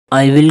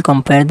I will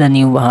compare the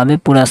new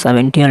Huawei Pura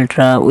 70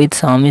 Ultra with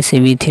Xiaomi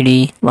Civi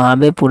 3.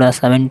 Huawei Pura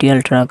 70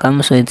 Ultra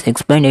comes with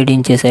 6.8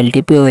 inches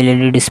LTPO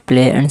OLED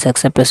display and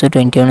success ratio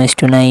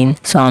 21:9.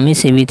 Xiaomi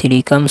Civi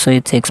 3 comes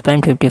with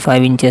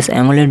 6.55 inches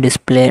AMOLED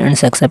display and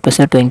success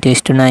ratio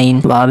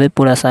 20:9. Huawei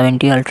Pura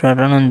 70 Ultra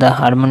run on the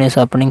Harmonious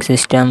operating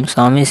system.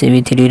 Xiaomi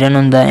Civi 3 run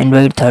on the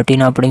Android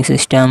 13 operating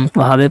system.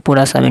 Huawei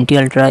Pura 70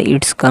 Ultra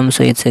it comes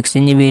with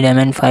 16GB RAM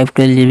and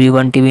 512GB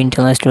 1TB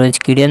internal storage,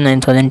 Kirin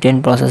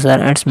 9010 processor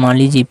and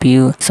Mali GPU.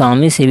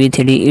 Xiaomi Civi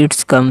 3 it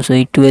comes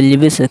with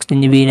 12GB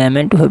 16GB RAM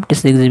and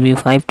 256GB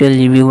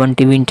 512GB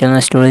 1TB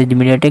internal storage,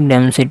 MediaTek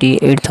Dimensity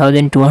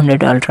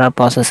 8200 Ultra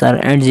processor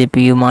and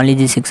GPU, Mali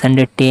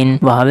G610.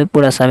 Huawei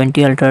Pura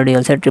 70 Ultra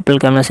dual set triple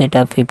camera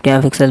setup,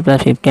 50MP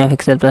plus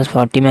 50MP plus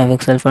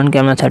 40MP, front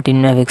camera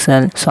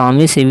 13MP.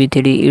 Xiaomi Civi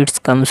 3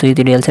 it comes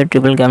with dual set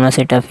triple camera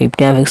setup,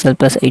 50MP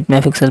plus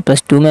 8MP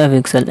plus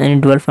 2MP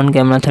and dual front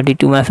camera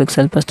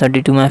 32MP plus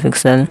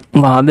 32MP.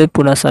 Huawei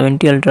Pura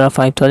 70 Ultra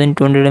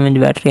 5200 mAh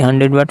battery,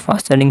 100W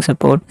fast charging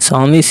support.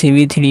 Xiaomi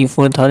Civi 3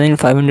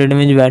 4500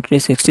 mAh battery,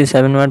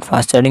 67W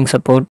fast charging support.